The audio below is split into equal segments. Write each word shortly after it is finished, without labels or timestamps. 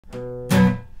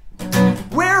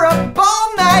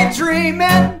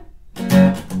dreaming.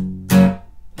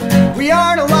 We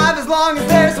aren't alive as long as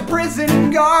there's a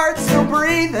prison guard still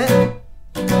breathing.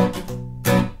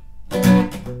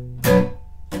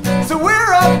 So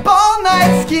we're up all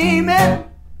night scheming.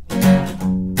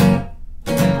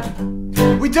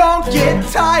 We don't get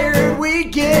tired, we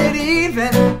get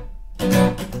even.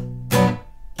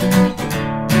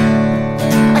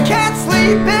 I can't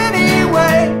sleep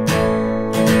anyway.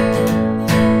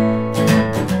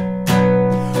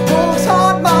 Wolves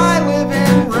haunt my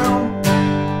living room.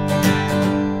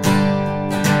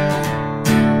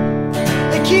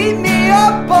 They keep me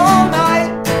up all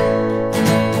night,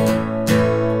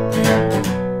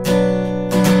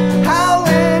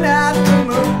 howling at the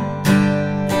moon.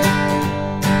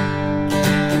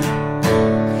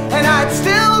 And I'd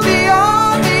still be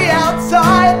on the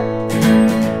outside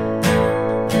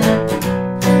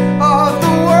of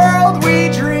the world we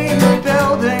dream of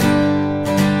building.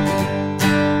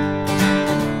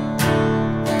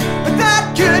 But that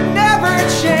could never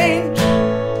change.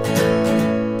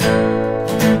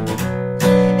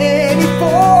 Any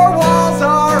four walls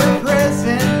are a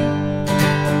prison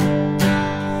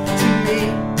to me.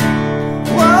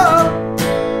 Whoa,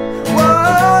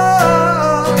 whoa,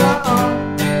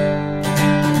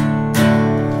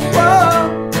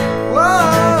 whoa.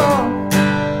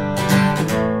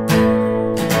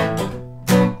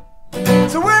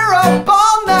 So we're up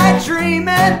all night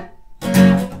dreaming.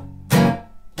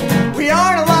 We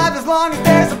aren't alive as long as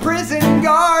there's a prison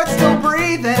guard still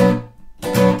breathing.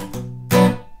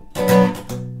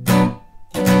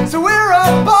 So we're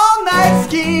up all night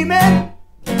scheming.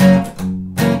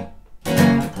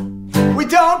 We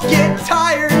don't get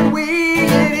tired, we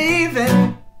get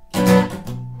even.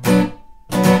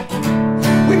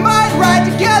 We might ride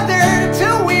together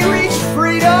till we reach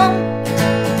freedom.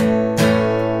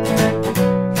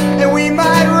 And we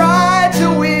might ride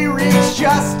till we reach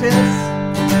justice.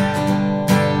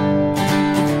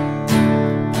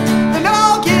 Then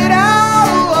I'll get out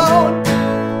alone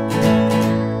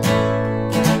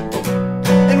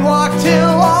and walk till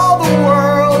all the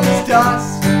world is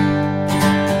dust.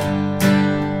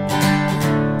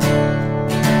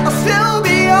 I'll still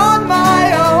be on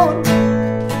my own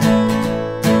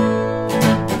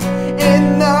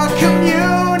in the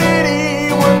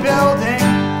community we're building.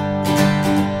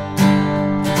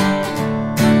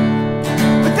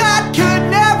 But that could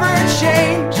never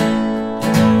change.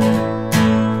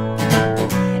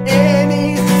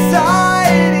 Any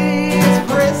society is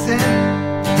prison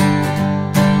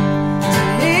to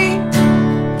me.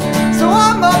 So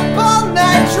I'm up all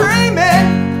night dreaming.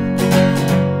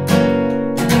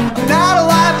 I'm not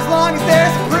alive as long as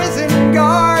there's a prison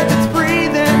guard that's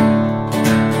breathing.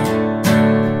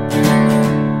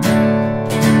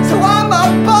 So I'm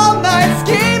up all night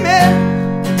scheming.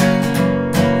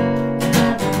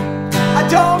 I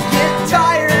don't